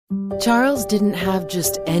Charles didn't have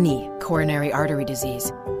just any coronary artery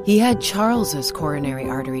disease. He had Charles's coronary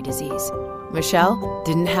artery disease. Michelle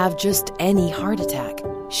didn't have just any heart attack.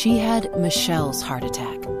 She had Michelle's heart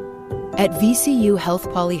attack. At VCU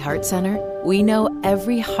Health Poly Heart Center, we know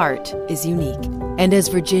every heart is unique. And as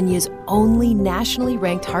Virginia's only nationally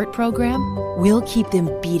ranked heart program, we'll keep them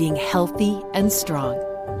beating healthy and strong.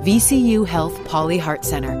 VCU Health Poly Heart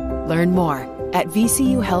Center. Learn more at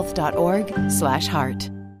vcuhealth.org/heart.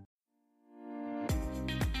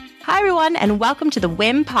 Hi, everyone, and welcome to the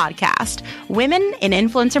WIM podcast. Women in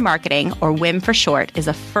Influencer Marketing, or WIM for short, is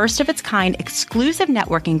a first-of-its-kind exclusive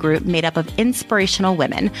networking group made up of inspirational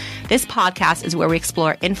women. This podcast is where we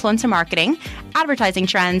explore influencer marketing, advertising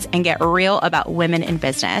trends, and get real about women in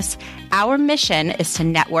business. Our mission is to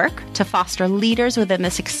network, to foster leaders within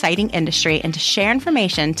this exciting industry, and to share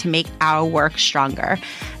information to make our work stronger.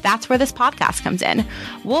 That's where this podcast comes in.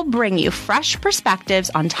 We'll bring you fresh perspectives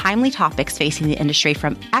on timely topics facing the industry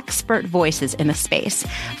from expert voices in the space.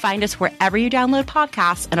 Find us wherever you download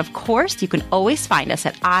podcasts. And of course, you can always find us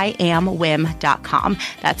at iamwim.com.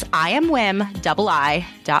 That's iamwim.com.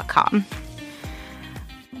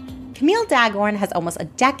 Camille Dagorn has almost a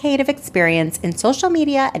decade of experience in social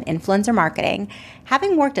media and influencer marketing.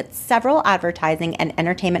 Having worked at several advertising and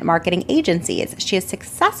entertainment marketing agencies, she has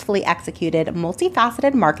successfully executed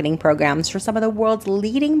multifaceted marketing programs for some of the world's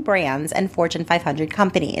leading brands and Fortune 500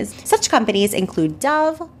 companies. Such companies include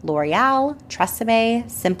Dove, L'Oreal, Tresemme,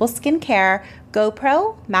 Simple Skincare,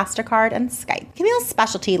 GoPro, MasterCard, and Skype. Camille's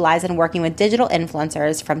specialty lies in working with digital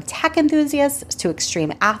influencers, from tech enthusiasts to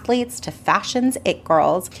extreme athletes to fashion's it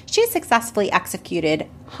girls. She has successfully executed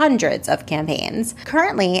hundreds of campaigns.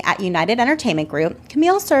 Currently at United Entertainment Group,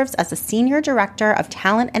 Camille serves as the Senior Director of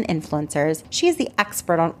Talent and Influencers. She is the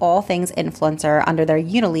expert on all things influencer under their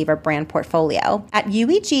Unilever brand portfolio. At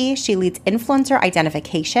UEG, she leads influencer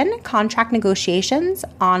identification, contract negotiations,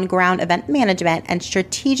 on-ground event management, and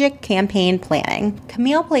strategic campaign planning.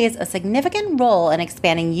 Camille plays a significant role in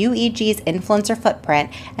expanding UEG's influencer footprint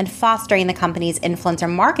and fostering the company's influencer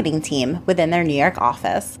marketing team within their New York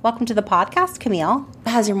office. Welcome to the podcast, Camille.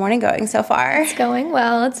 How's your morning going so far? It's going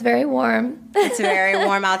well. It's very warm. It's very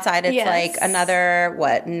warm outside. It's yes. like another,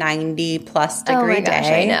 90 plus degree oh my gosh,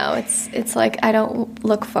 day. I know. It's like I don't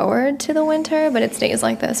look forward to the winter, but it's days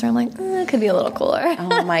like this where I'm like, it could be a little cooler.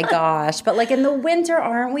 Oh my gosh. But like in the winter,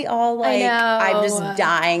 aren't we all like, I'm just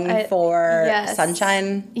dying for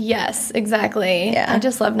sunshine? Yes, exactly. Yeah. I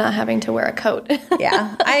just love not having to wear a coat.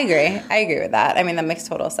 Yeah, I agree. I agree with that. I mean, that makes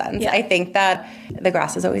total sense. Yeah. I think that the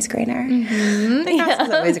grass is always greener. Mm-hmm. The grass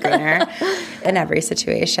is always greener in every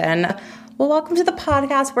situation. Well, welcome to the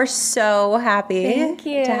podcast. We're so happy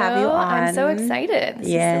to have you on. I'm so excited. This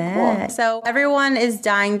is so cool. So everyone is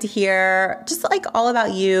dying to hear just like all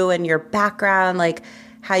about you and your background, like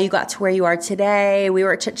how you got to where you are today. We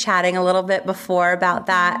were chit-chatting a little bit before about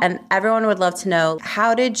that, and everyone would love to know,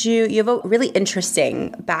 how did you have a really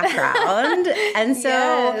interesting background, and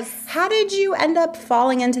so how did you end up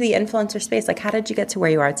falling into the influencer space? Like, how did you get to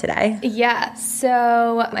where you are today? Yeah,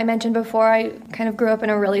 so I mentioned before, I kind of grew up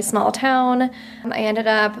in a really small town. I ended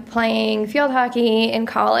up playing field hockey in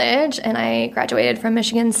college, and I graduated from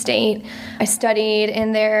Michigan State. I studied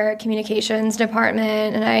in their communications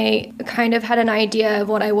department, and I kind of had an idea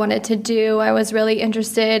of what I wanted to do. I was really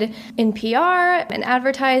interested in PR and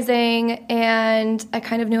advertising, and I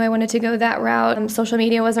kind of knew I wanted to go that route. Social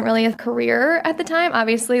media wasn't really a career at the time.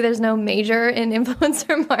 Obviously, there's no major in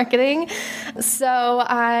influencer marketing. So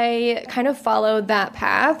I kind of followed that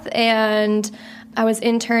path, and I was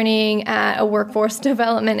interning at a workforce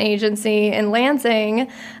development agency in Lansing,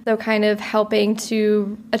 so kind of helping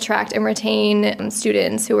to attract and retain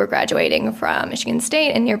students who were graduating from Michigan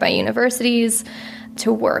State and nearby universities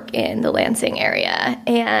to work in the Lansing area.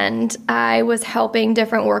 And I was helping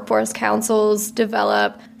different workforce councils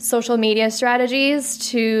develop social media strategies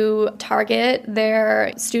to target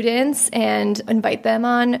their students and invite them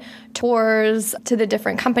on tours to the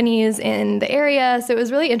different companies in the area. So it was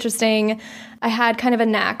really interesting. I had kind of a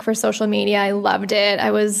knack for social media. I loved it.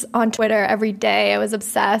 I was on Twitter every day. I was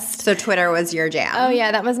obsessed. So Twitter was your jam? Oh,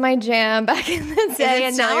 yeah. That was my jam back in the day.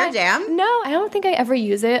 Is it still your jam? No, I don't think I ever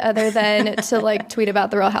use it other than to like tweet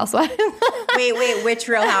about the Real Housewives. Wait, which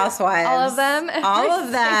Real Housewives? All of them. All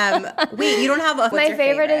of them. Wait, you don't have a... My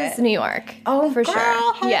favorite is New York. Oh, for girl,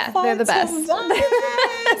 sure. Yeah, they're the best.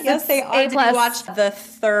 Yes, they are. Did you watch the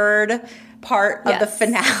third part of the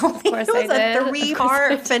finale. Of course it was I a did.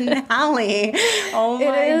 3-part finale. Oh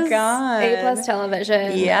my God. A+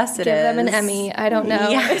 television. Yes, it Give is. them an Emmy. I don't know.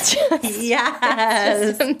 Yes.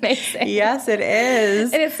 It's just amazing. Yes, it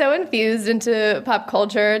is. And it's so infused into pop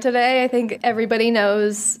culture today. I think everybody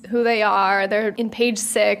knows who they are. They're in page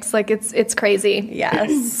 6. Like it's crazy.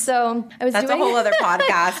 Yes. So That's a whole other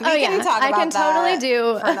podcast. We can talk about I can totally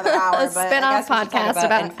do for another hour, a spin-off podcast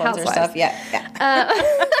about influencer housewives. stuff. Yeah.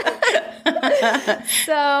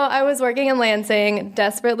 So I was working in Lansing,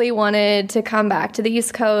 desperately wanted to come back to the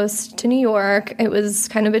East Coast, to New York. It was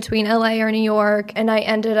kind of between LA or New York, and I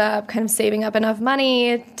ended up kind of saving up enough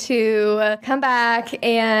money to come back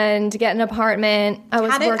and get an apartment.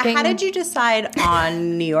 How did you decide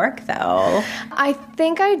on New York, though? I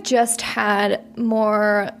think I just had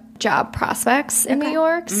more job prospects in New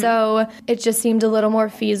York, so it just seemed a little more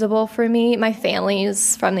feasible for me. My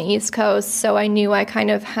family's from the East Coast, so I knew I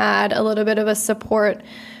kind of had a little bit of a support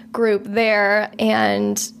group there,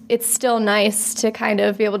 and it's still nice to kind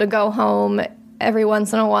of be able to go home every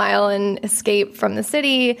once in a while and escape from the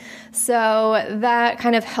city. So that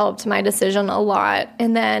kind of helped my decision a lot.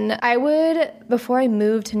 And then before I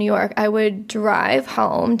moved to New York, I would drive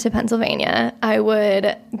home to Pennsylvania. I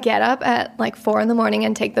would get up at like 4 a.m.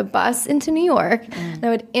 and take the bus into New York. And I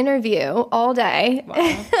would interview all day. Wow.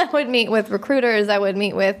 I would meet with recruiters. I would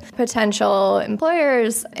meet with potential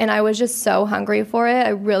employers. And I was just so hungry for it. I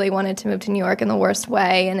really wanted to move to New York in the worst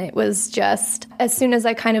way. And it was just, as soon as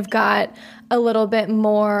I kind of got a little bit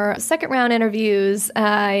more second round interviews,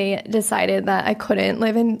 I decided that I couldn't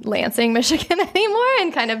live in Lansing, Michigan anymore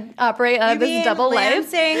and kind of operate this double life.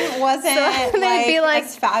 Lansing wasn't they'd be like,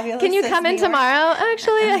 as fabulous. Can you come in tomorrow?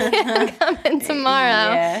 Actually, I can't come in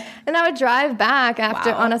tomorrow. Yeah. And I would drive back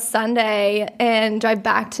on a Sunday and drive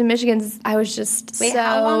back to Michigan. I was just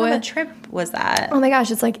how long of a trip was that? Oh my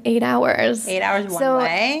gosh, it's like 8 hours. 8 hours one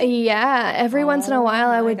way? Yeah, every once in a while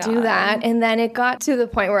I would do that. And then it got to the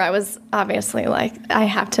point where I was obviously like, I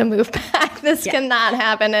have to move back. This cannot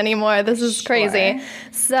happen anymore. This is crazy.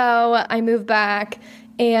 So I moved back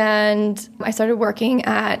and I started working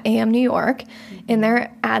at AM New York in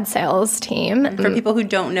their ad sales team. For people who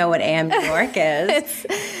don't know what AM New York is. It's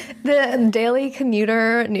the daily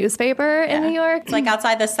commuter newspaper in New York. It's like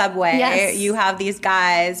outside the subway. Yes. You have these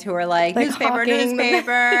guys who are like newspaper,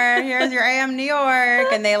 here's your AM New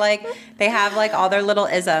York. And they have like all their little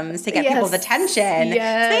isms to get people's attention.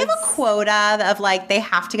 Yes. So they have a quota of like they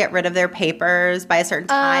have to get rid of their papers by a certain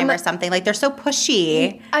time or something. Like they're so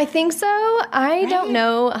pushy. I think so. I don't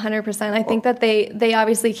know 100%. I think that they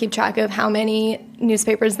obviously keep track of how many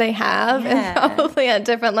newspapers they have, and probably at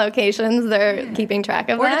different locations they're keeping track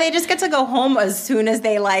of that. Or that. do they just get to go home as soon as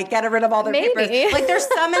they like get rid of all their papers? Maybe. Like there's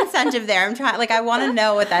some incentive there. I'm trying. Like I want to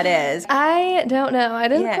know what that is. I don't know. I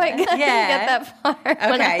didn't quite get that far.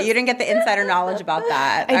 Okay, you didn't get the insider knowledge about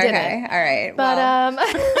that. I didn't. All right.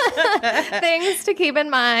 But things to keep in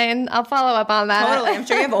mind. I'll follow up on that. Totally. I'm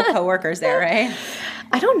sure you have old coworkers there, right?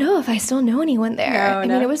 I don't know if I still know anyone there. I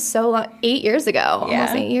mean, it was so long. 8 years ago.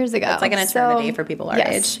 Almost 8 years ago. It's like an eternity for people our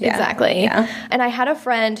age. Yeah. Exactly. Yeah. And I had a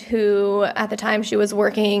friend who, at the time, she was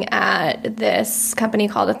working at this company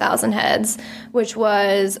called 1,000 Heads, which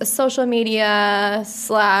was a social media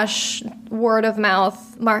 / word of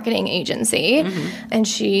mouth marketing agency. Mm-hmm. And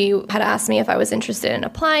she had asked me if I was interested in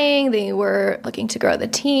applying. They were looking to grow the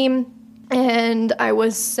team. And I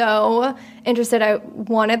was so interested. I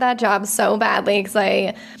wanted that job so badly because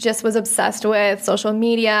I just was obsessed with social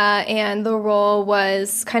media, and the role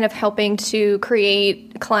was kind of helping to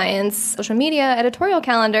create clients' social media editorial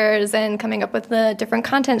calendars and coming up with the different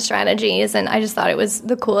content strategies. And I just thought it was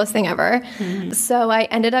the coolest thing ever. Mm-hmm. So I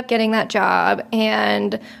ended up getting that job,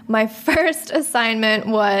 and my first assignment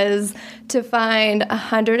was to find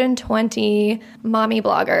 120 mommy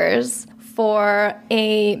bloggers for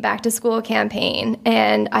a back-to-school campaign,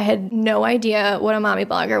 and I had no idea what a mommy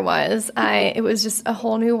blogger was. It was just a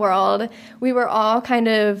whole new world. We were all kind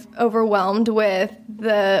of overwhelmed with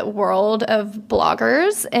the world of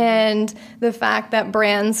bloggers and the fact that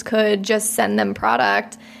brands could just send them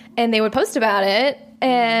product, and they would post about it,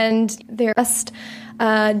 and their best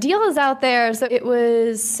deal is out there. So it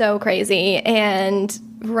was so crazy, and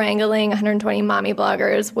wrangling 120 mommy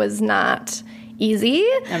bloggers was not easy.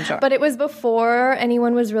 I'm sure. But it was before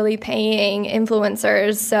anyone was really paying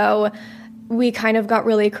influencers. So we kind of got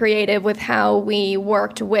really creative with how we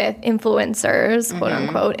worked with influencers, quote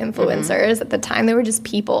unquote influencers. At the time, they were just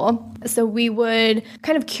people. So we would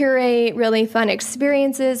kind of curate really fun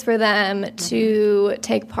experiences for them to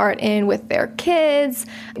take part in with their kids.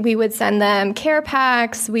 We would send them care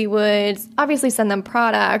packs. We would obviously send them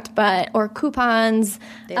product, or coupons.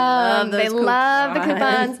 They love those love the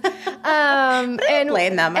coupons. I don't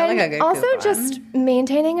blame them. I like a good also coupon. just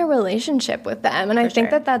maintaining a relationship with them. And I think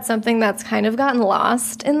that that's something that's kind of gotten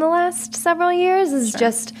lost in the last several years is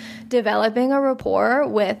just developing a rapport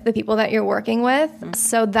with the people that you're working with.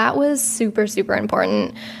 So that was super, super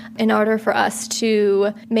important in order for us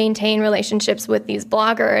to maintain relationships with these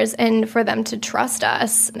bloggers and for them to trust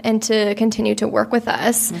us and to continue to work with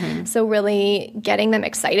us. So really getting them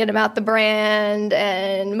excited about the brand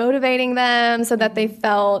and motivating them so that they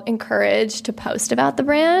felt encouraged to post about the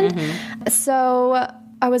brand. So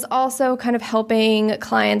I was also kind of helping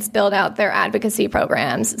clients build out their advocacy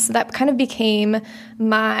programs. So that kind of became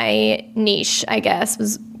my niche, I guess,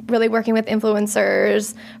 was really working with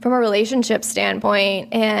influencers from a relationship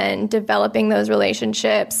standpoint and developing those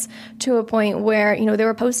relationships to a point where, they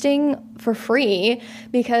were posting for free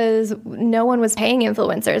because no one was paying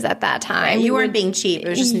influencers at that time. You weren't being cheap. It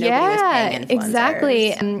was just nobody was paying influencers.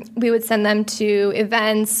 Exactly. We would send them to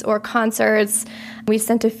events or concerts. We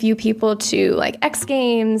sent a few people to X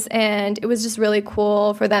Games, and it was just really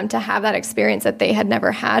cool for them to have that experience that they had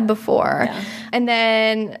never had before. And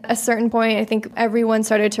then at a certain point, I think everyone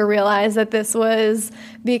started to realize that this was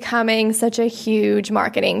becoming such a huge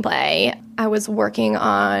marketing play. I was working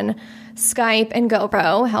on Skype and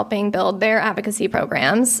GoPro, helping build their advocacy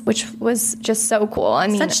programs, which was just so cool. I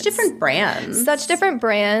mean, such different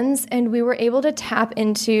brands. And we were able to tap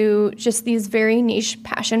into just these very niche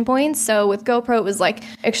passion points. So with GoPro, it was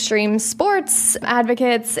extreme sports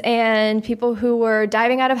advocates and people who were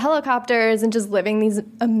diving out of helicopters and just living these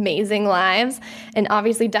amazing lives and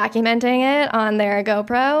obviously documenting it on their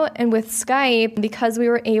GoPro. And with Skype, because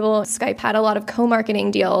Skype had a lot of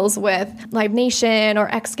co-marketing deals with Live Nation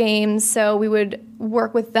or X Games. So we would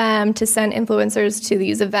work with them to send influencers to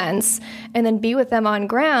these events and then be with them on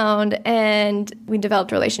ground. And we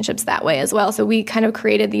developed relationships that way as well. So we kind of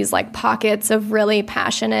created these pockets of really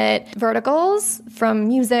passionate verticals from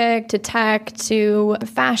music to tech to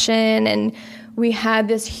fashion. And we had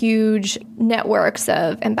this huge networks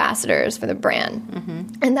of ambassadors for the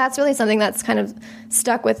brand. And that's really something that's kind of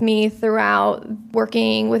stuck with me throughout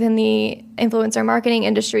working within the influencer marketing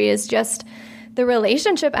industry is just the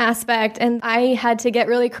relationship aspect. And I had to get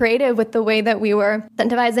really creative with the way that we were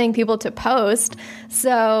incentivizing people to post.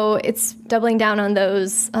 So it's doubling down on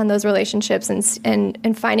those relationships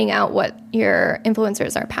and finding out what your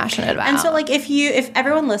influencers are passionate about. And so if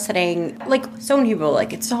everyone listening, so many people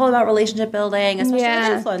it's all about relationship building, especially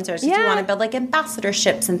with influencers. You want to build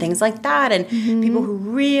ambassadorships and things like that, and people who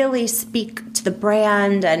really speak to the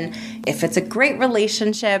brand. And if it's a great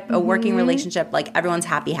relationship, a working relationship, everyone's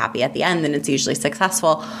happy at the end, then it's usually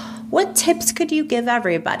successful. What tips could you give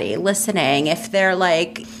everybody listening if they're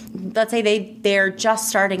let's say they're just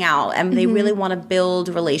starting out and they really want to build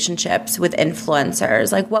relationships with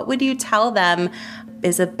influencers? What would you tell them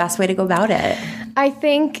is the best way to go about it? I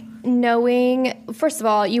think first of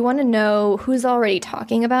all, you want to know who's already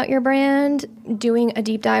talking about your brand, doing a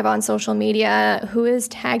deep dive on social media, who is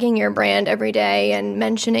tagging your brand every day and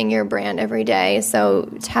mentioning your brand every day. So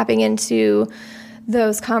tapping into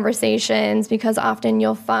those conversations, because often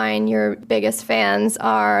you'll find your biggest fans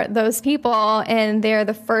are those people and they're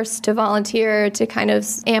the first to volunteer to kind of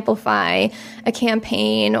amplify a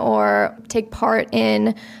campaign or take part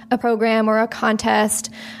in a program or a contest,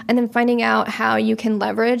 and then finding out how you can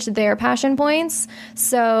leverage their passion points.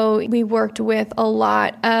 So we worked with a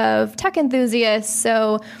lot of tech enthusiasts.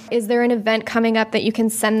 So is there an event coming up that you can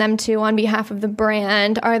send them to on behalf of the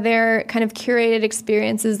brand? Are there kind of curated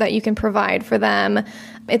experiences that you can provide for them?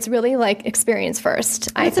 It's really experience first,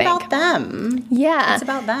 I think. It's about them. Yeah. It's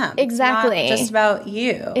about them. Exactly. It's not just about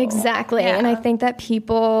you. Exactly. Yeah. And I think that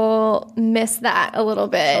people miss that a little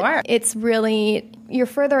bit. Sure. It's really, you're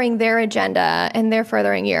furthering their agenda and they're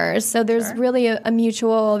furthering yours. So there's really a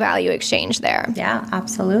mutual value exchange there. Yeah,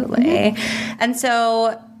 absolutely. And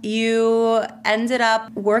so you ended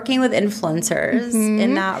up working with influencers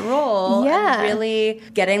in that role and really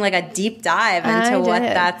getting a deep dive into what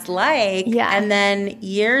that's like. Yeah. And then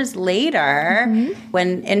years later,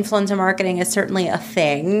 when influencer marketing is certainly a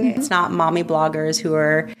thing, it's not mommy bloggers who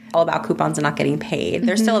are all about coupons and not getting paid.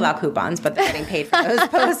 They're still about coupons, but they're getting paid for those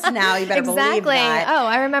posts now. You better believe that. Oh,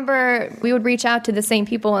 I remember we would reach out to the same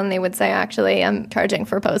people and they would say, actually, I'm charging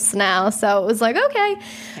for posts now. So it was like, okay.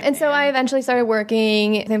 And so I eventually started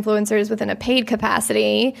working with influencers within a paid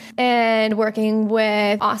capacity and working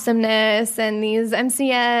with Awesomeness and these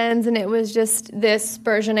MCNs. And it was just this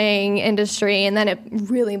burgeoning industry. And then it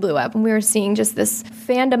really blew up. And we were seeing just this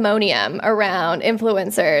fandemonium around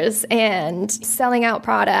influencers and selling out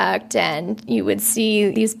products. And you would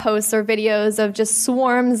see these posts or videos of just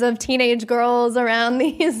swarms of teenage girls around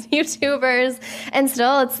these YouTubers. And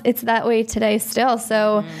still, it's that way today still.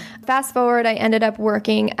 So fast forward, I ended up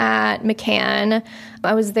working at McCann.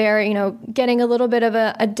 I was there, getting a little bit of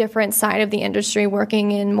a different side of the industry,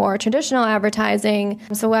 working in more traditional advertising.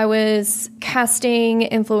 So I was casting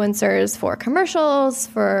influencers for commercials,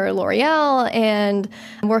 for L'Oreal, and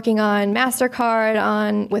working on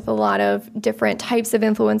MasterCard with a lot of different types of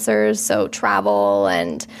influencers, so travel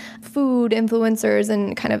and food influencers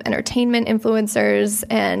and kind of entertainment influencers,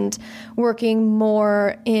 and working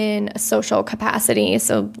more in a social capacity,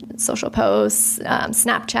 so social posts.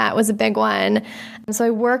 Snapchat was a big one. So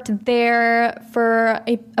I worked there for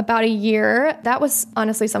about a year. That was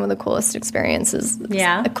honestly some of the coolest experiences.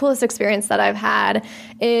 Yeah. The coolest experience that I've had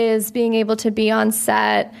is being able to be on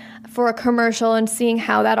set for a commercial and seeing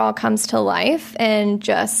how that all comes to life and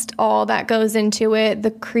just all that goes into it,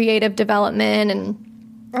 the creative development.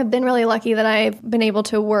 And I've been really lucky that I've been able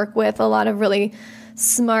to work with a lot of really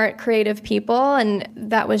smart, creative people, and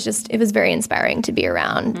that was it was very inspiring to be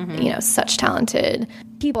around, such talented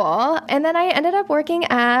people. And then I ended up working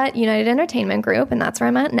at United Entertainment Group, and that's where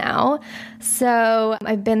I'm at now. So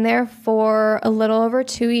I've been there for a little over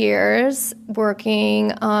 2 years,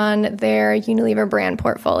 working on their Unilever brand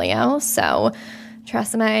portfolio. So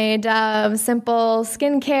Tresemme, Dove, Simple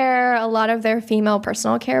skincare, a lot of their female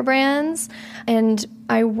personal care brands. And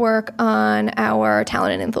I work on our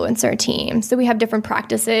talent and influencer team. So we have different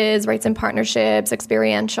practices, rights and partnerships,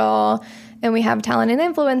 experiential, and we have talent and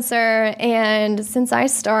influencer. And since I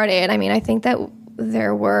started, I think that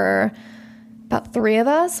there were about 3 of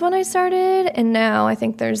us when I started, and now I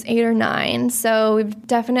think there's 8 or 9. So we've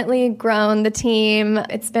definitely grown the team.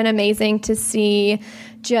 It's been amazing to see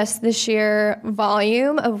just the sheer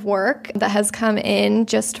volume of work that has come in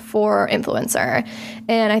just for influencer.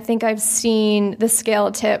 And I think I've seen the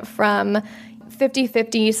scale tip from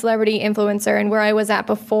 50-50 celebrity influencer, and where I was at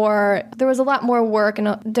before, there was a lot more work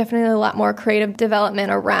and definitely a lot more creative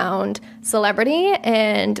development around celebrity.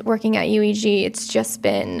 And working at UEG, it's just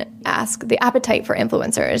been the appetite for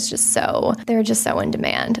influencers they're just so in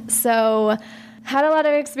demand. So had a lot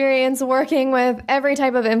of experience working with every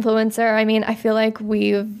type of influencer. I feel like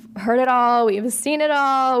we've heard it all. We've seen it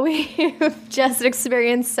all. We've just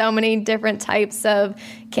experienced so many different types of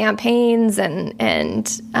campaigns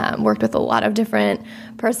and worked with a lot of different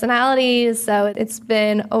personalities. So it's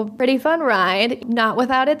been a pretty fun ride, not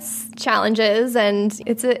without its challenges. And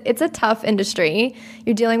it's a tough industry.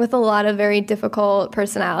 You're dealing with a lot of very difficult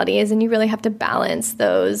personalities, and you really have to balance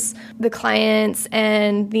the clients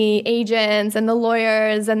and the agents and the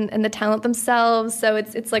lawyers and the talent themselves. So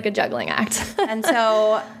it's like a juggling act. And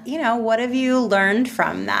so, what have you learned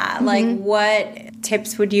from that? Mm-hmm. Like, what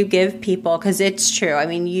tips would you give people? Because it's true.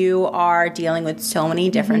 You are dealing with so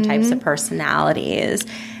many different types of personalities,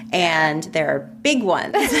 and there are big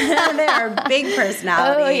ones. There are big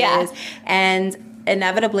personalities. Oh, yeah. And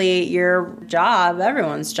inevitably, your job,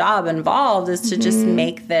 everyone's job involved, is to just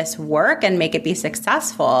make this work and make it be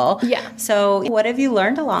successful. Yeah. So what have you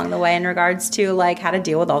learned along the way in regards to how to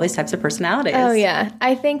deal with all these types of personalities? Oh, yeah.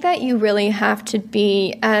 I think that you really have to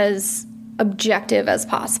be as objective as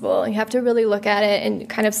possible. You have to really look at it and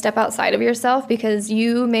kind of step outside of yourself, because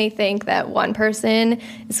you may think that one person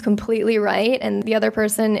is completely right and the other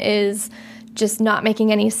person is just not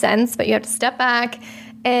making any sense, but you have to step back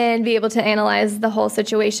and be able to analyze the whole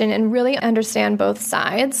situation and really understand both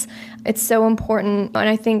sides. It's so important. And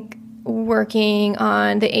I think working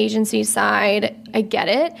on the agency side, I get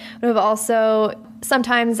it, but I've also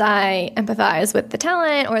sometimes I empathize with the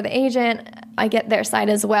talent or the agent. I get their side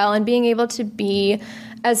as well, and being able to be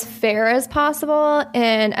as fair as possible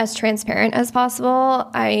and as transparent as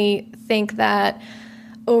possible. I think that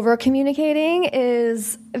over-communicating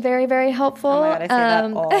is very, very helpful. Oh my God, I say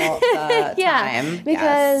that all the yeah, time.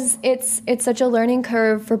 Because it's such a learning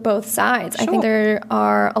curve for both sides. Sure. I think there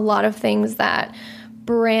are a lot of things that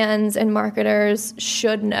brands and marketers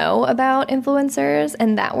should know about influencers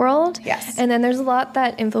and that world. Yes. And then there's a lot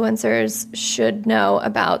that influencers should know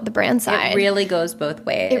about the brand side. It really goes both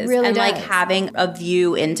ways. It really and does. like having a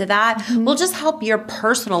view into that will just help your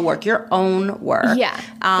personal work, your own work. Yeah,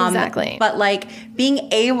 exactly. But like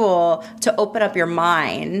being able to open up your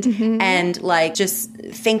mind and like just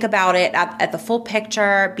think about it at the full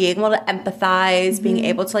picture, being able to empathize, being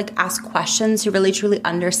able to like ask questions to really truly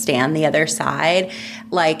understand the other side,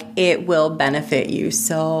 like it will benefit you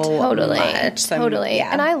so much. So, Totally.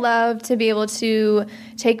 yeah. And I love to be able to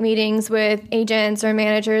take meetings with agents or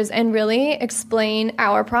managers and really explain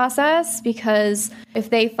our process, because if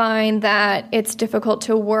they find that it's difficult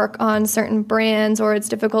to work on certain brands or it's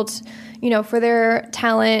difficult, you know, for their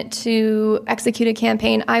talent to execute a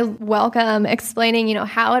campaign, I welcome explaining, you know,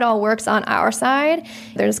 how it all works on our side.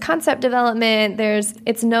 There's concept development.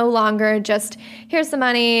 It's no longer just here's the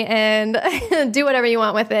money and do whatever you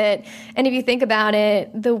want with it. And if you think about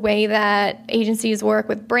it, the way that agencies work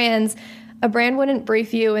with brands, a brand wouldn't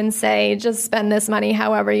brief you and say, just spend this money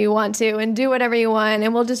however you want to and do whatever you want,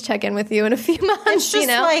 and we'll just check in with you in a few months. It's just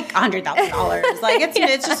like $100,000. Like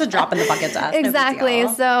it's just a drop in the bucket to us. Exactly.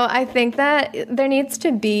 No so I think that there needs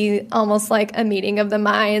to be almost like a meeting of the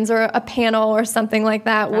minds or a panel or something like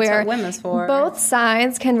that. That's where what WIM is for. Both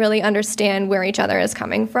sides can really understand where each other is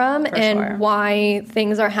coming from and why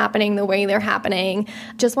things are happening the way they're happening.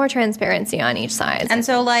 Just more transparency on each side. And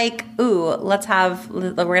so like, we're going to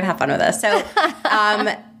have fun with this. So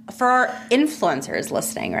for our influencers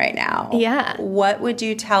listening right now, what would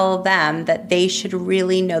you tell them that they should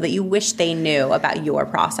really know, that you wish they knew about your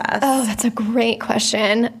process? Oh, that's a great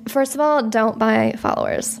question. First of all, don't buy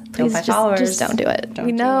followers. Please just don't do it.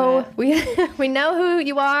 We know who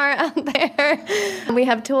you are out there. We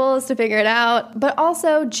have tools to figure it out, but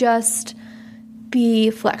also just be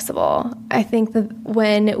flexible. I think that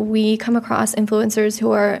when we come across influencers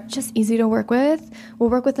who are just easy to work with, we'll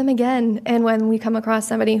work with them again. And when we come across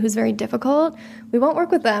somebody who's very difficult, we won't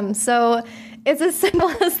work with them. So it's as simple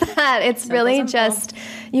as that. It's really just,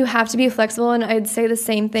 you have to be flexible. And I'd say the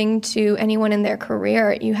same thing to anyone in their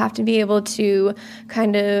career. You have to be able to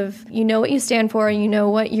kind of, you know what you stand for, you know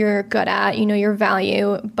what you're good at, you know your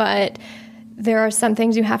value, but there are some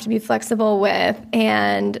things you have to be flexible with,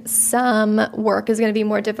 and some work is going to be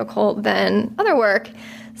more difficult than other work.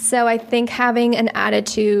 So I think having an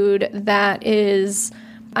attitude that is,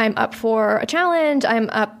 I'm up for a challenge, I'm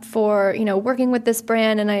up for, you know, working with this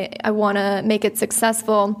brand, and I want to make it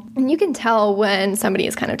successful. And you can tell when somebody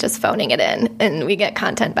is kind of just phoning it in, and we get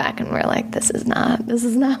content back and we're like, this is not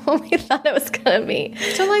what we thought it was going to be.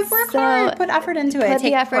 So like work hard, put effort into it,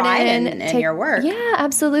 take pride in your work. Yeah,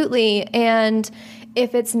 absolutely. And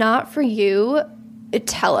if it's not for you,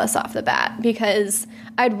 tell us off the bat, because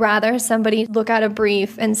I'd rather somebody look at a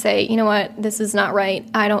brief and say, you know what, this is not right.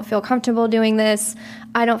 I don't feel comfortable doing this.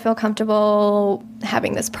 I don't feel comfortable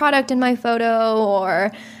having this product in my photo,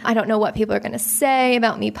 or I don't know what people are going to say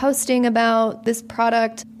about me posting about this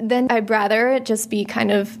product. Then I'd rather just be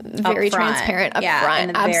kind of very transparent up front.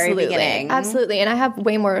 In the very beginning. Absolutely. And I have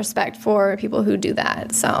way more respect for people who do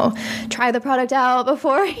that. So try the product out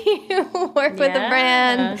before you work with the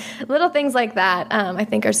brand. Little things like that I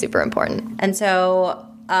think are super important. And so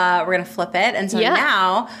we're going to flip it. And so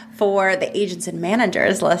now for the agents and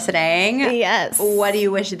managers listening, what do you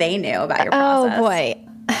wish they knew about your process? Oh, boy.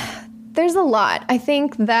 There's a lot. I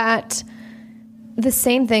think that the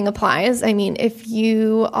same thing applies. I mean, if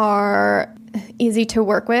you are easy to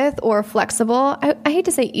work with or flexible, I hate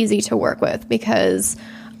to say easy to work with, because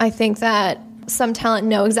I think that some talent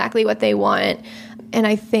know exactly what they want. And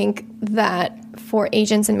I think that for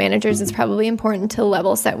agents and managers, it's probably important to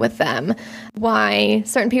level set with them why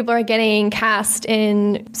certain people are getting cast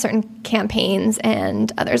in certain campaigns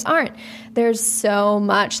and others aren't. There's so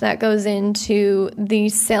much that goes into the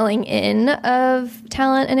selling in of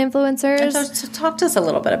talent and influencers. So talk to us a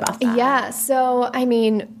little bit about that. Yeah. So, I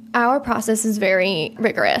mean, our process is very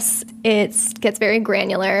rigorous. It gets very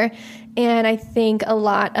granular. And I think a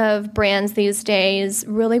lot of brands these days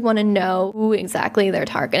really want to know who exactly they're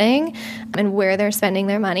targeting and where they're spending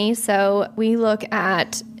their money. So we look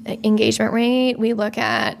at engagement rate, we look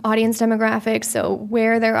at audience demographics, so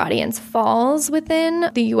where their audience falls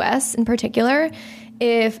within the US in particular.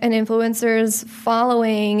 If an influencer's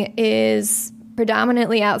following is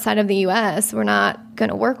predominantly outside of the US, we're not going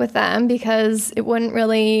to work with them because it wouldn't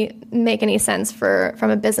really make any sense from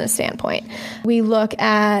a business standpoint. We look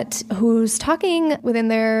at who's talking within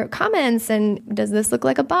their comments, and does this look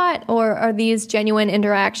like a bot, or are these genuine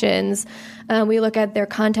interactions? We look at their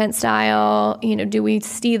content style. You know, do we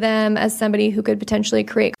see them as somebody who could potentially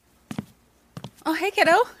create Oh, hey,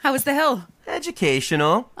 kiddo. How was the hill?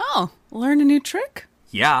 Educational. Oh, learn a new trick?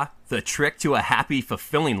 Yeah, the trick to a happy,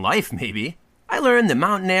 fulfilling life, maybe. I learned that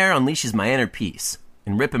mountain air unleashes my inner peace,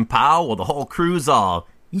 and rip and pow while the whole crew's all,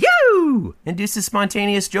 yoo! Induces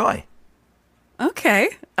spontaneous joy. Okay,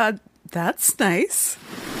 that's nice.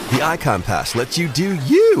 The Icon Pass lets you do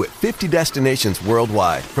you at 50 destinations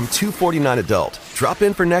worldwide from $249 adult. Drop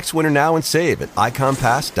in for next winter now and save at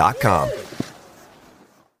iconpass.com.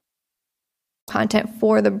 Content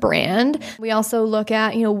for the brand. We also look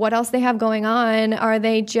at, what else they have going on. Are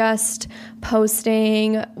they just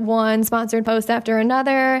posting one sponsored post after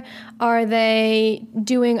another? Are they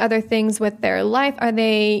doing other things with their life? Are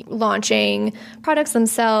they launching products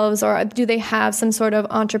themselves, or do they have some sort of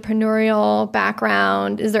entrepreneurial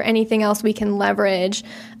background? Is there anything else we can leverage?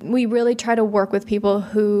 We really try to work with people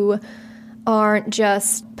who aren't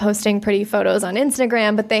just posting pretty photos on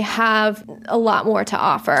Instagram, but they have a lot more to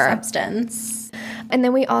offer. Substance. And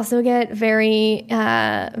then we also get very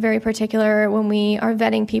particular when we are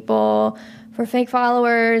vetting people for fake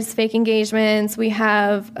followers, fake engagements. We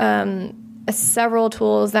have several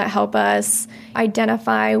tools that help us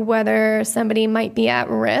identify whether somebody might be at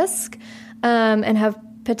risk and have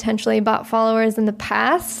potentially bought followers in the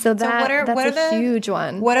past. So that's a huge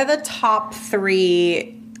one. What are the top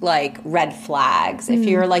 3 red flags? If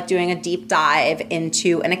you're doing a deep dive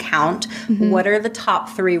into an account, what are the top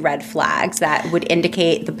 3 red flags that would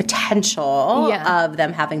indicate the potential of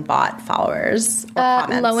them having bought followers or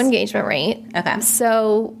comments? Low engagement rate. Okay.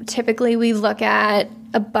 So typically we look at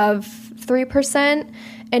above 3%.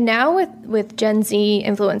 And now with Gen Z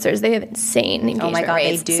influencers, they have insane engagement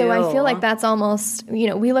rates. They do. So I feel like that's almost,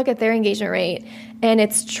 we look at their engagement rate and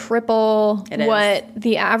it's triple what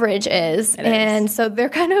the average is. So they're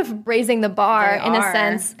kind of raising the bar in a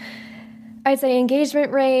sense. I'd say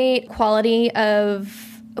engagement rate, quality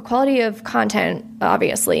of content,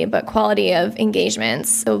 obviously, but quality of engagements.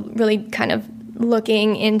 So really kind of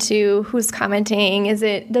looking into who's commenting. Does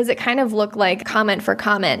it kind of look like comment for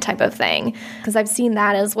comment type of thing? Because I've seen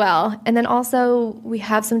that as well. And then also we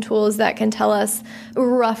have some tools that can tell us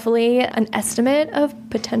roughly an estimate of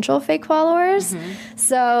potential fake followers.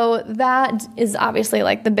 So that is obviously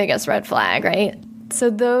the biggest red flag, right? So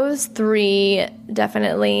those 3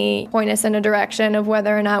 definitely point us in a direction of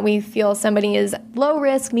whether or not we feel somebody is low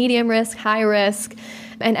risk, medium risk, high risk.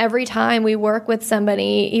 And every time we work with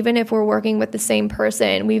somebody, even if we're working with the same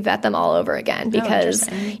person, we vet them all over again because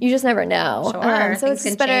you just never know. Sure, so it's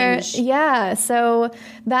just better. Change. Yeah. So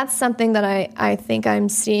that's something that I think I'm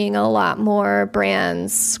seeing a lot more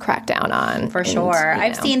brands crack down on. For sure.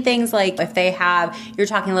 I've seen things if they have, you're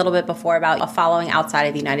talking a little bit before about a following outside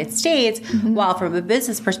of the United States. While from a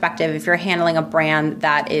business perspective, if you're handling a brand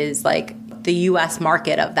that is the U.S.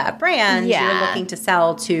 market of that brand, you're looking to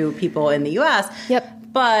sell to people in the U.S. Yep.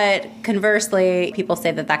 But conversely, people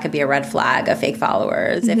say that could be a red flag of fake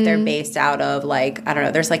followers if they're based out of I don't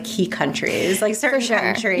know, there's key countries, certain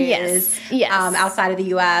countries outside of the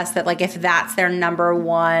U.S. that if that's their number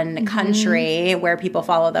one country where people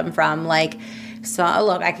follow them from, so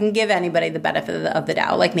look, I can give anybody the benefit of the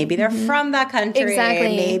doubt. Maybe they're from that country.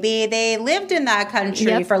 Exactly. Maybe they lived in that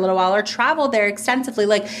country for a little while or traveled there extensively.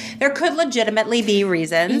 There could legitimately be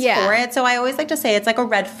reasons for it. So I always like to say it's a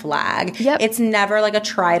red flag. Yep. It's never a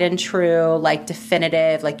tried and true,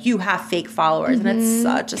 definitive, you have fake followers. And it's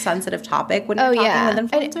such a sensitive topic when you're talking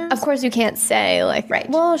with influencers. And of course, you can't say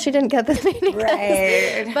well, she didn't get this many.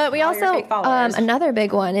 Right. But we also, another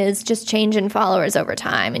big one is just change in followers over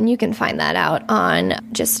time. And you can find that out on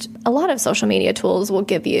just a lot of social media tools will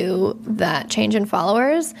give you that change in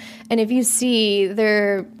followers. And if you see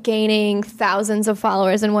they're gaining thousands of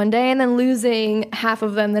followers in one day and then losing half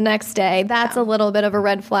of them the next day, that's a little bit of a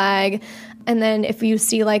red flag. And then if you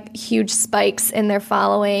see huge spikes in their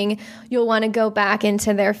following, you'll want to go back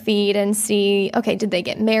into their feed and see, okay, did they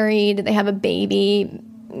get married? Did they have a baby?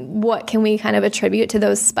 What can we kind of attribute to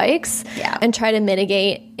those spikes and try to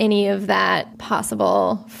mitigate any of that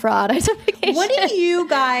possible fraud identification? What do you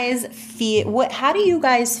guys feel? How do you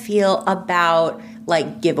guys feel about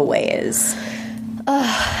giveaways?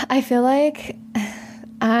 I feel like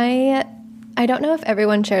I don't know if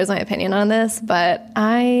everyone shares my opinion on this, but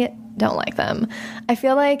I don't like them. I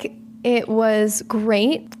feel like it was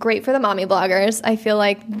great for the mommy bloggers. I feel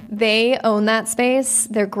like they own that space.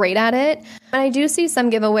 They're great at it. And I do see some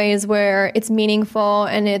giveaways where it's meaningful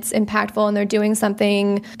and it's impactful and they're doing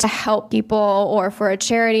something to help people or for a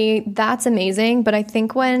charity. That's amazing. But I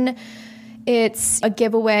think when it's a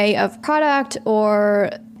giveaway of product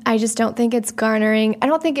I just don't think it's garnering. I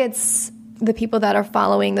don't think it's the people that are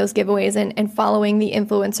following those giveaways and following the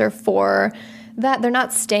influencer for that they're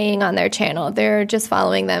not staying on their channel. They're just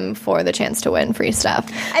following them for the chance to win free stuff.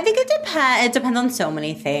 I think it depends on so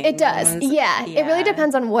many things. It does. Yeah. It really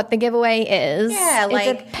depends on what the giveaway is. Yeah,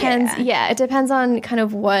 it depends. Yeah, it depends on kind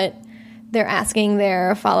of what they're asking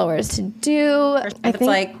their followers to do. I think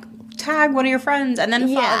like tag one of your friends and then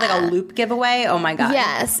follow like a loop giveaway. Oh my god.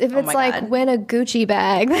 Yes, if it's like win a Gucci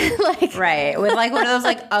bag, like right, with like one of those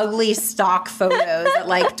like ugly stock photos that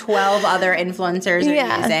like 12 other influencers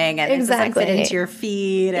are using, and it's just like fit into your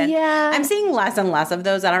feed. And I'm seeing less and less of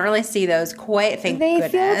those. I don't really see those quite. Thank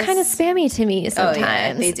goodness. They feel kind of spammy to me sometimes. Oh,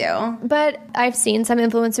 yeah, they do. But I've seen some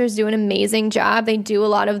influencers do an amazing job. They do a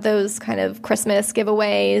lot of those kind of Christmas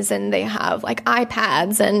giveaways, and they have like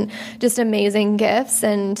iPads and just amazing gifts.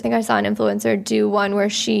 And I think I saw an influencer do one where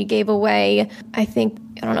she gave away, I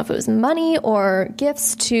don't know if it was money or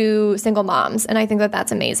gifts to single moms. And I think that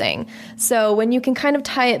that's amazing. So when you can kind of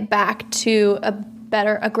tie it back to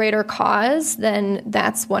a greater cause, then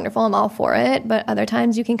that's wonderful. I'm all for it. But other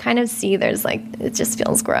times you can kind of see there's like, it just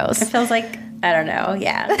feels gross. It feels like, I don't know.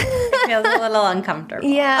 Yeah. It feels a little uncomfortable.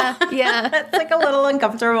 Yeah. It's like a little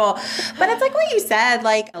uncomfortable. But it's like what you said.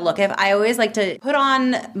 Like, look, if I always like to put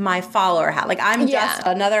on my follower hat. Like, I'm just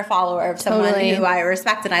another follower of someone who I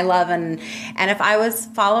respect and I love. And if I was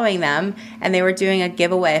following them and they were doing a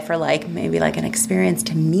giveaway for like maybe like an experience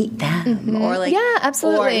to meet them or like,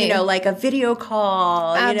 absolutely. Or, like a video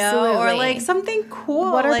call, or like something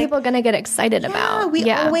cool. What are people going to get excited about?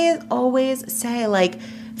 We always say like,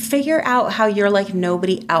 figure out how you're like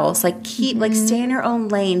nobody else. Like keep like stay in your own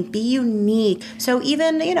lane, be unique. So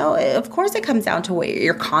even, of course it comes down to what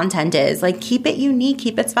your content is. Like keep it unique,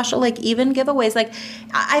 keep it special. Like even giveaways. Like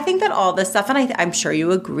I think that all this stuff, and I'm sure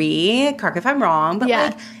you agree, correct if I'm wrong, but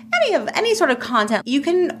like any sort of content, you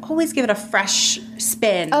can always give it a fresh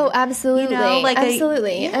spin. Oh, absolutely.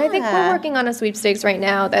 Absolutely. And I think we're working on a sweepstakes right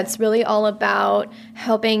now that's really all about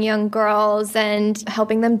helping young girls and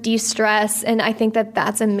helping them de-stress. And I think that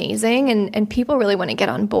that's amazing. And people really want to get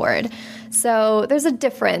on board. So there's a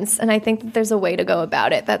difference, and I think that there's a way to go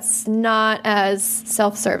about it that's not as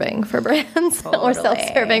self-serving for brands or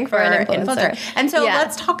self-serving for an influencer. And so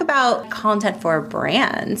let's talk about content for a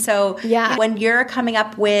brand. So when you're coming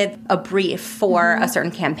up with a brief for a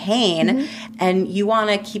certain campaign and you want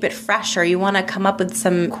to keep it fresh or you want to come up with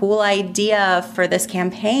some cool idea for this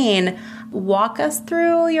campaign, walk us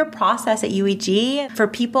through your process at UEG for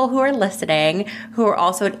people who are listening, who are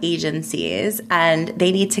also at agencies, and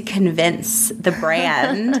they need to convince the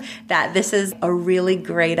brand that this is a really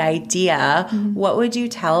great idea. What would you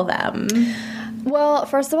tell them? Well,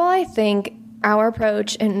 first of all, I think our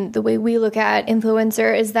approach and the way we look at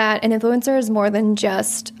influencer is that an influencer is more than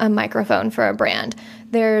just a microphone for a brand.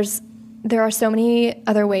 There are so many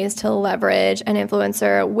other ways to leverage an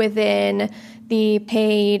influencer within the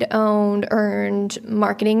paid, owned, earned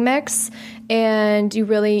marketing mix. And you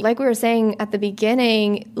really, like we were saying at the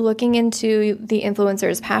beginning, looking into the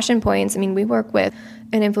influencer's passion points. I mean, we work with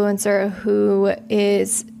an influencer who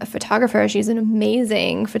is a photographer. She's an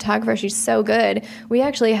amazing photographer. She's so good. We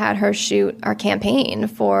actually had her shoot our campaign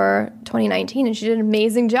for 2019, and she did an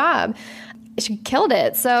amazing job. She killed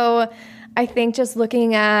it. So I think just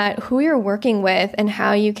looking at who you're working with and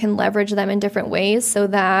how you can leverage them in different ways so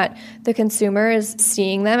that the consumer is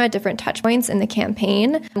seeing them at different touch points in the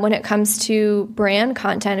campaign. When it comes to brand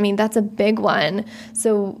content, I mean, that's a big one.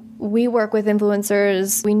 So we work with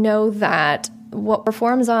influencers. We know that what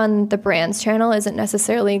performs on the brand's channel isn't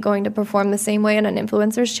necessarily going to perform the same way on an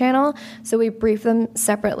influencer's channel. So we brief them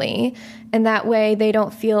separately. And that way they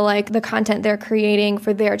don't feel like the content they're creating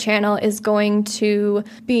for their channel is going to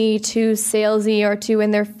be too salesy or too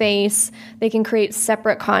in their face. They can create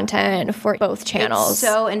separate content for both channels. It's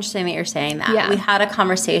so interesting that you're saying that. Yeah. We had a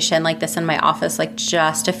conversation like this in my office like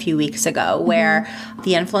just a few weeks ago where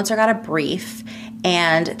the influencer got a brief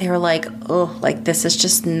and they were like, oh, like this is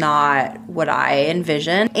just not what I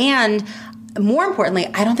envisioned. And more importantly,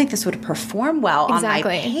 I don't think this would perform well on my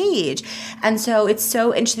page. And so it's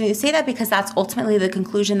so interesting to say that because that's ultimately the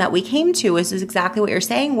conclusion that we came to is exactly what you're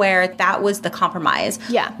saying, where that was the compromise.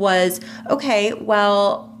 Yeah. Was, okay,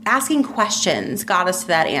 well, asking questions got us to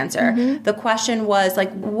that answer. The question was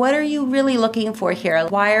like, what are you really looking for here?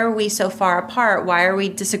 Why are we so far apart? Why are we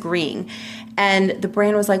disagreeing? And the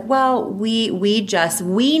brand was like, well, we need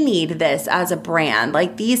this as a brand,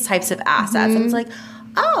 like these types of assets. And it's like,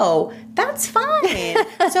 oh, that's fine.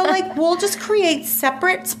 So like we'll just create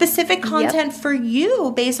separate specific content for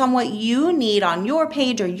you based on what you need on your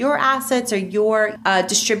page or your assets or your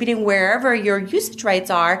distributing wherever your usage rights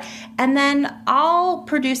are. And then I'll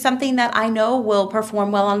produce something that I know will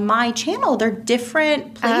perform well on my channel. They're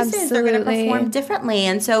different places. Absolutely. They're going to perform differently.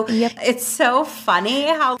 And so it's so funny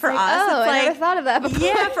how for us, it's I never thought of that before.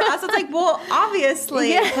 Yeah, for us, it's like, well,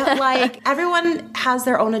 obviously, but like everyone has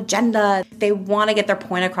their own agenda. They want to get their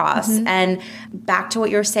point across. And back to what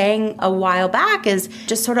you were saying a while back is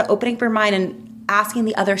just sort of opening up your mind and asking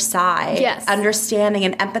the other side. Yes. Understanding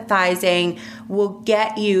and empathizing will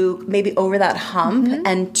get you maybe over that hump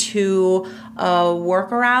and to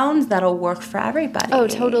workarounds that'll work for everybody. Oh,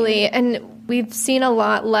 totally. And we've seen a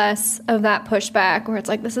lot less of that pushback where it's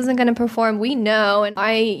like, this isn't going to perform. We know. And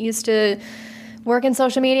I used to work in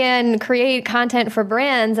social media and create content for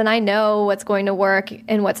brands, and I know what's going to work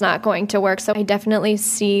and what's not going to work. So I definitely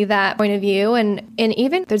see that point of view. And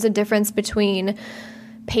even there's a difference between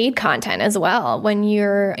paid content as well. When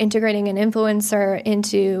you're integrating an influencer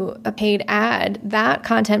into a paid ad, that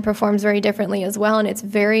content performs very differently as well. And it's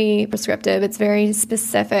very prescriptive. It's very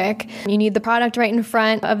specific. You need the product right in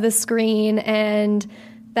front of the screen, and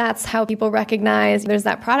that's how people recognize. There's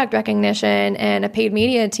that product recognition, and a paid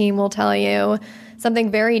media team will tell you something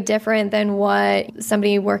very different than what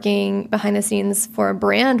somebody working behind the scenes for a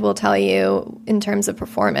brand will tell you in terms of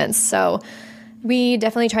performance. So we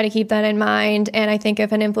definitely try to keep that in mind. And I think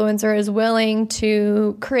if an influencer is willing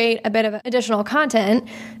to create a bit of additional content,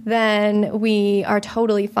 then we are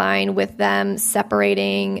totally fine with them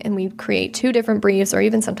separating, and we create 2 different briefs or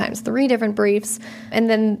even sometimes 3 different briefs. And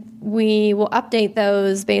then we will update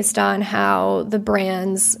those based on how the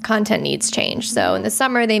brand's content needs change. So in the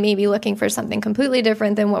summer, they may be looking for something completely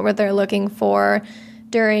different than what they're looking for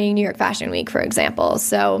during New York Fashion Week, for example.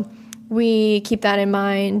 So we keep that in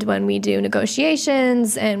mind when we do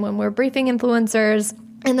negotiations and when we're briefing influencers.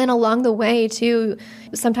 And then along the way, too,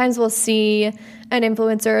 sometimes we'll see an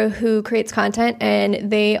influencer who creates content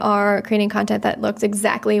and they are creating content that looks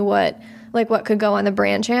exactly what could go on the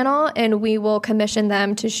brand channel, and we will commission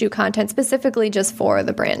them to shoot content specifically just for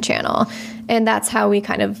the brand channel. And that's how we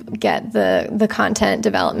kind of get the content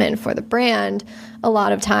development for the brand a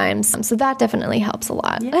lot of times. So that definitely helps a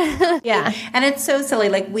lot. Yeah. And it's so silly.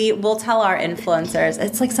 Like we'll tell our influencers,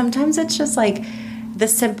 it's like sometimes it's just like the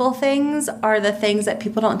simple things are the things that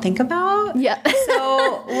people don't think about. Yeah.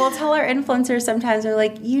 So we'll tell our influencers sometimes, they're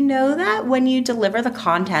like, you know that when you deliver the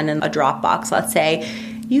content in a Dropbox, let's say,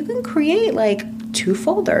 you can create like 2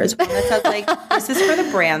 folders. One that says like, this is for the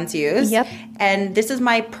brand's use. Yep. And this is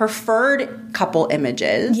my preferred couple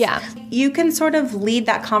images. Yeah. You can sort of lead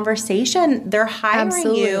that conversation. They're hiring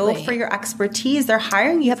you Absolutely. for your expertise. They're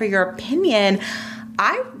hiring you for your opinion.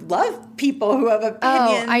 I love people who have opinions.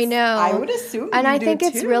 Oh, I know. I would assume and you I do think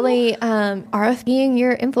it's too. really RFPing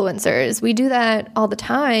your influencers. We do that all the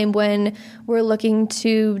time when we're looking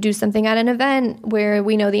to do something at an event where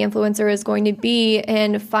we know the influencer is going to be,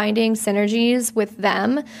 and finding synergies with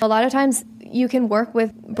them. A lot of times you can work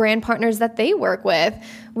with brand partners that they work with.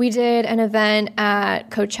 We did an event at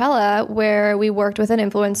Coachella where we worked with an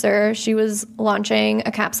influencer. She was launching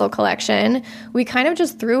a capsule collection. We kind of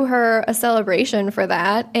just threw her a celebration for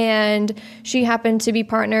that, and she happened to be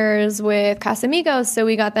partners with Casamigos, so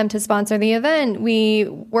we got them to sponsor the event. We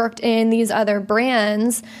worked in these other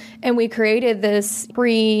brands, and we created this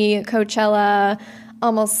pre-Coachella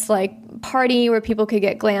almost like party where people could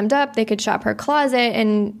get glammed up. They could shop her closet,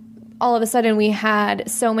 and all of a sudden we had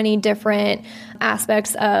so many different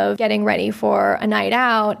aspects of getting ready for a night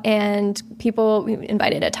out, and we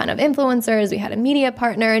invited a ton of influencers. We had a media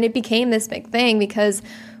partner, and it became this big thing because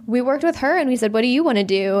we worked with her and we said, what do you want to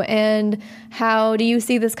do? And how do you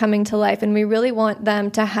see this coming to life? And we really want them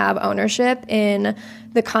to have ownership in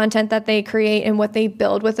the content that they create and what they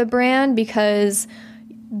build with a brand, because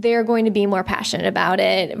they're going to be more passionate about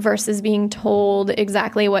it versus being told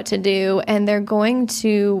exactly what to do, and they're going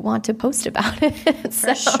to want to post about it.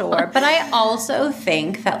 For sure. But I also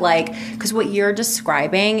think that, like, because what you're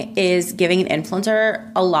describing is giving an influencer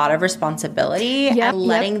a lot of responsibility and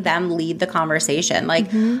letting them lead the conversation. Like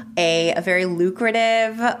a very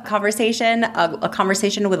lucrative conversation, a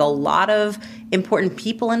conversation with a lot of important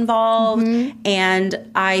people involved. And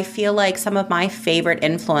I feel like some of my favorite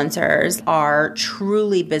influencers are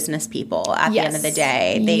truly business people at the end of the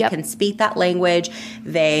day. They can speak that language.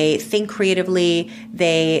 They think creatively.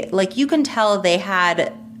 They, like, you can tell they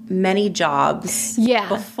had many jobs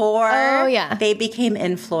before they became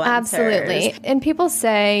influencers. Absolutely. And people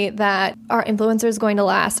say that our influencer is going to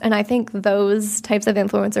last. And I think those types of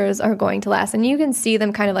influencers are going to last. And you can see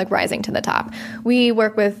them kind of like rising to the top. We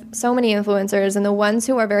work with so many influencers, and the ones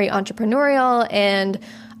who are very entrepreneurial and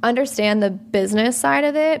understand the business side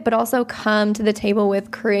of it, but also come to the table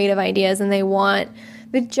with creative ideas, and they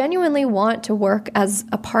genuinely want to work as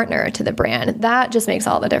a partner to the brand. That just makes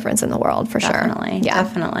all the difference in the world, for sure.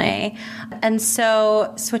 Definitely. And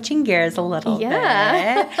so switching gears a little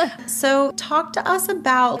bit. So talk to us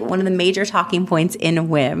about one of the major talking points in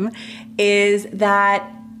WIM is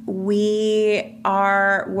that we're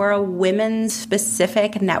a women's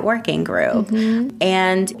specific networking group,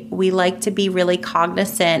 and we like to be really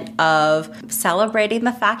cognizant of celebrating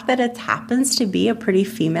the fact that it happens to be a pretty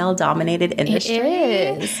female dominated industry.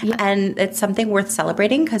 It is. Yeah. And it's something worth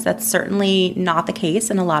celebrating because that's certainly not the case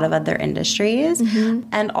in a lot of other industries.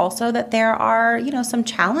 And also that there are, some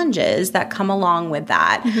challenges that come along with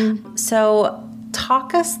that. So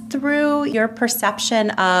talk us through your perception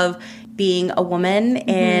of being a woman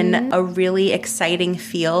in a really exciting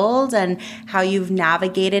field and how you've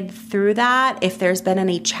navigated through that, if there's been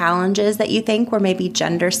any challenges that you think were maybe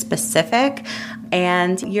gender specific,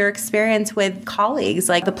 and your experience with colleagues,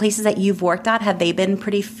 like the places that you've worked at, have they been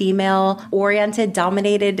pretty female oriented,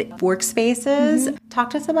 dominated workspaces?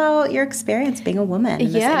 Talk to us about your experience being a woman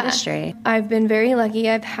in this industry. I've been very lucky.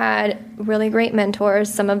 I've had really great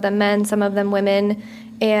mentors, some of them men, some of them women.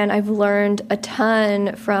 And I've learned a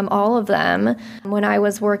ton from all of them. When I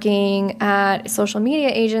was working at a social media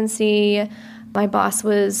agency, my boss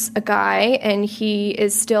was a guy, and he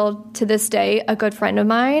is still, to this day, a good friend of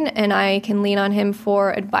mine, and I can lean on him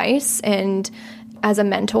for advice and as a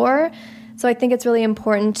mentor. So I think it's really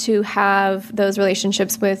important to have those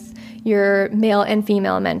relationships with your male and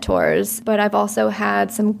female mentors. But I've also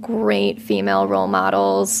had some great female role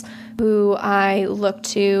models who I look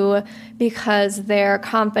to because they're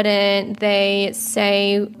confident, they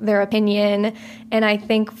say their opinion. And I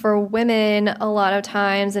think for women, a lot of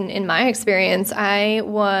times, and in my experience, I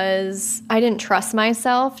didn't trust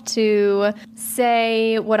myself to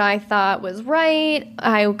say what I thought was right.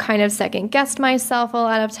 I kind of second-guessed myself a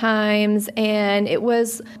lot of times, and it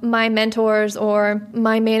was my mentors or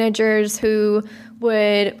my managers who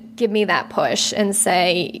would give me that push and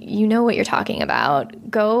say, you know what you're talking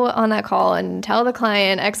about. Go on that call and tell the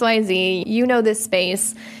client XYZ, you know this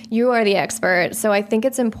space, you are the expert. So I think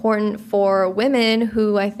it's important for women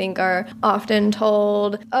who I think are often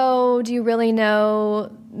told, oh, do you really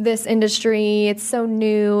know this industry? It's so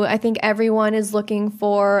new. I think everyone is looking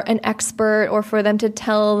for an expert or for them to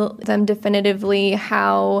tell them definitively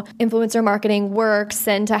how influencer marketing works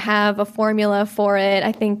and to have a formula for it.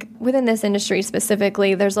 I think within this industry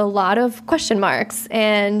specifically, there's a lot of question marks,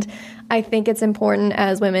 and I think it's important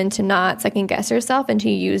as women to not second guess yourself and to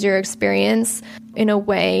use your experience in a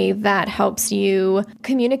way that helps you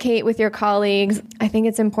communicate with your colleagues. I think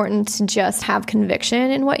it's important to just have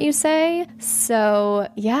conviction in what you say. So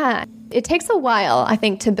yeah, it takes a while, I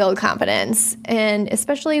think, to build confidence, and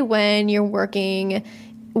especially when you're working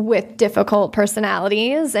with difficult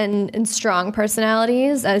personalities and strong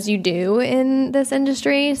personalities, as you do in this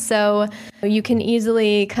industry. So you can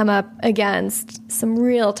easily come up against some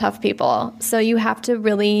real tough people. So you have to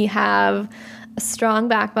really have a strong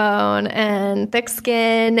backbone and thick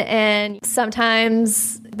skin, and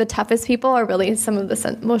sometimes the toughest people are really some of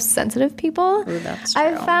the most sensitive people. Ooh, that's true.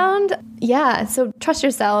 I've found, so trust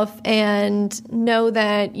yourself and know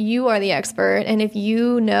that you are the expert. And if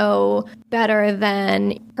you know better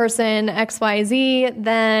than person XYZ,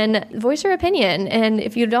 then voice your opinion. And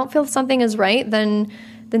if you don't feel something is right, then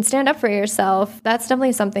stand up for yourself. That's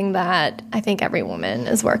definitely something that I think every woman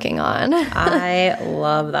is working on. I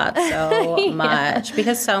love that so much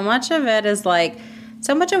because so much of it is like,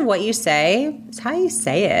 so much of what you say is how you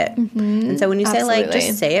say it. And so when you say, like,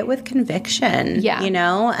 just say it with conviction,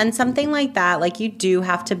 and something like that, like, you do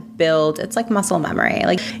have to build, it's like muscle memory.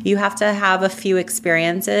 Like, you have to have a few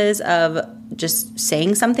experiences of just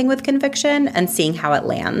saying something with conviction and seeing how it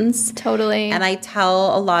lands. Totally. And I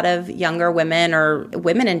tell a lot of younger women or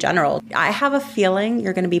women in general, I have a feeling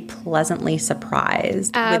you're going to be pleasantly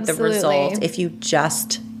surprised with the result if you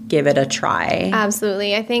just give it a try.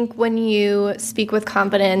 Absolutely. I think when you speak with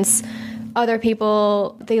confidence, other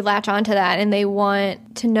people, they latch onto that and they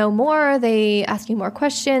want to know more. They ask you more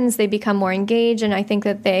questions. They become more engaged. And I think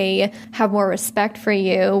that they have more respect for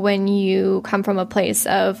you when you come from a place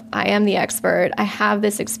of, I am the expert. I have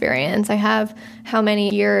this experience. I have how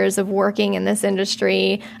many years of working in this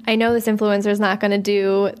industry. I know this influencer is not going to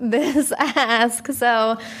do this ask.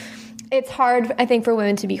 So It's hard, I think, for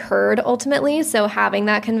women to be heard ultimately. So having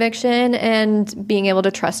that conviction and being able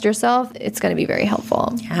to trust yourself, it's going to be very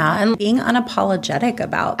helpful. Yeah, and being unapologetic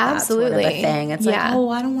about that's Absolutely. sort of a thing. It's like, oh,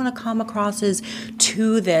 I don't want to come across as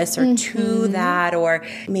to this or to that, or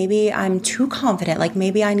maybe I'm too confident. Like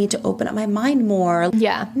maybe I need to open up my mind more.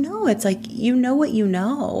 Yeah. No, it's like, you know what you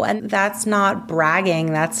know. And that's not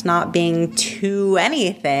bragging. That's not being too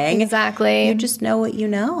anything. Exactly. You just know what you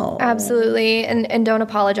know. Absolutely. And don't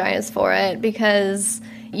apologize for it, because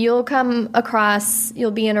you'll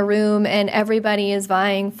be in a room and everybody is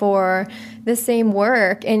vying for the same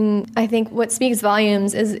work. And I think what speaks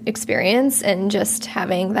volumes is experience and just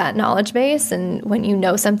having that knowledge base. And when you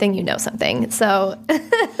know something, you know something. So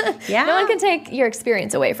yeah. No one can take your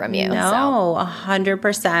experience away from you. No,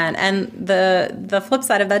 100%. And the flip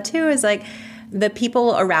side of that too is like the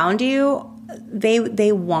people around you,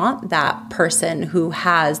 they want that person who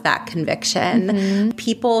has that conviction.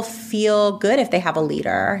 People feel good if they have a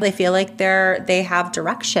leader. They feel like they have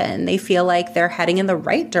direction. They feel like they're heading in the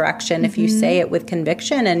right direction if you say it with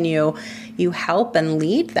conviction and you help and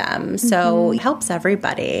lead them. So it helps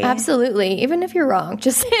everybody. Absolutely. Even if you're wrong,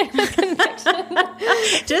 just say it with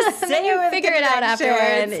conviction. Just say it with figure it out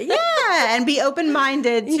afterwards. Yeah, and be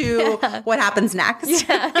open-minded to what happens next.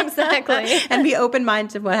 Yeah, exactly. And be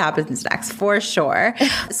open-minded to what happens next, for sure.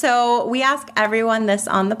 So we ask everyone this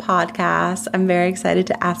on the podcast. I'm very excited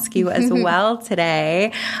to ask you as well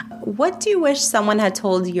today. What do you wish someone had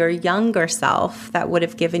told your younger self that would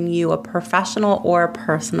have given you a professional or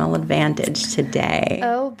personal advantage today?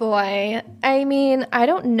 Oh boy. I mean, I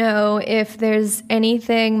don't know if there's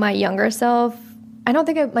anything my younger self, I don't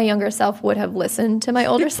think my younger self would have listened to my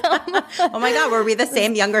older self. Oh my God, were we the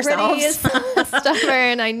same younger selves?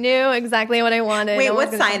 Stubborn. I knew exactly what I wanted. Wait,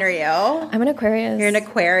 what sign are you? I'm an Aquarius. You're an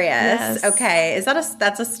Aquarius. Yes. Okay.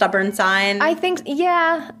 That's a stubborn sign? I think,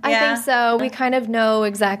 I think so. We kind of know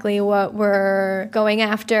exactly what we're going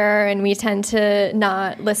after, and we tend to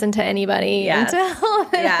not listen to anybody until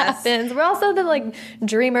it happens. We're also the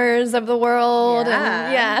dreamers of the world.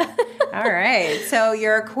 Yeah. All right. So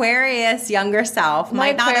your Aquarius younger self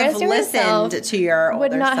might not have listened to your older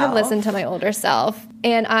self. Would not have listened to my older self.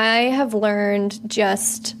 And I have learned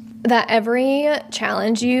just that every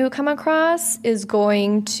challenge you come across is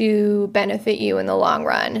going to benefit you in the long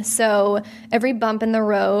run. So every bump in the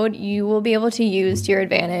road, you will be able to use to your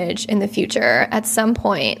advantage in the future at some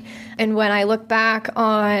point. And when I look back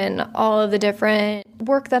on all of the different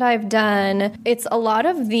work that I've done, it's a lot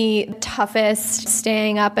of the toughest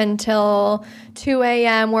staying up until 2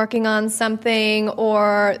 a.m. working on something,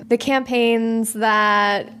 or the campaigns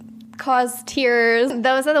that cause tears.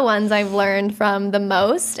 Those are the ones I've learned from the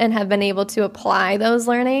most and have been able to apply those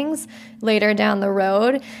learnings later down the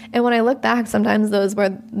road. And when I look back, sometimes those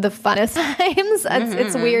were the funnest times.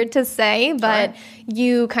 It's weird to say, but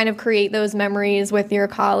you kind of create those memories with your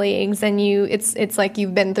colleagues, and it's like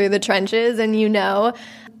you've been through the trenches and you know.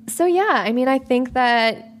 So yeah, I mean, I think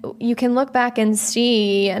that you can look back and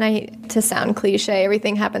see, and to sound cliche,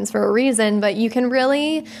 everything happens for a reason, but you can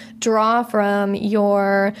really draw from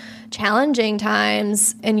your challenging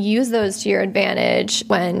times and use those to your advantage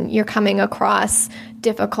when you're coming across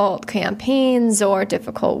difficult campaigns or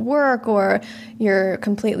difficult work, or you're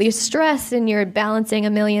completely stressed and you're balancing a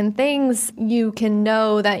million things. You can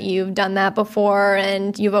know that you've done that before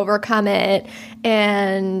and you've overcome it.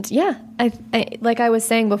 And yeah, I like I was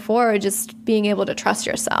saying before, just being able to trust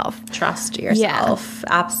yourself. Trust yourself.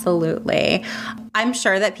 Yeah. Absolutely. I'm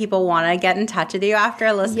sure that people want to get in touch with you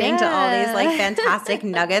after listening to all these fantastic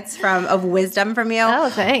nuggets of wisdom from you. Oh,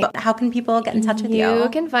 thanks. But how can people get in touch with you? You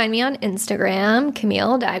can find me on Instagram,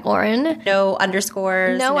 Camille Dagorn. No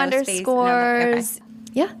underscores. No underscores. Space,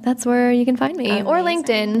 Yeah, that's where you can find me. Amazing. Or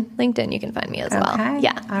LinkedIn. LinkedIn, you can find me as well.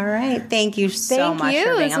 Yeah. All right. Thank you so much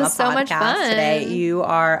for being on the podcast today. You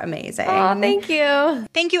are amazing. Oh, thank you.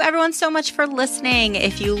 Thank you, everyone, so much for listening.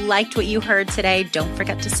 If you liked what you heard today, don't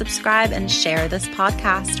forget to subscribe and share this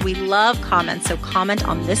podcast. We love comments, so comment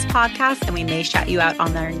on this podcast and we may shout you out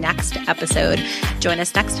on our next episode. Join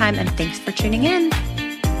us next time, and thanks for tuning in.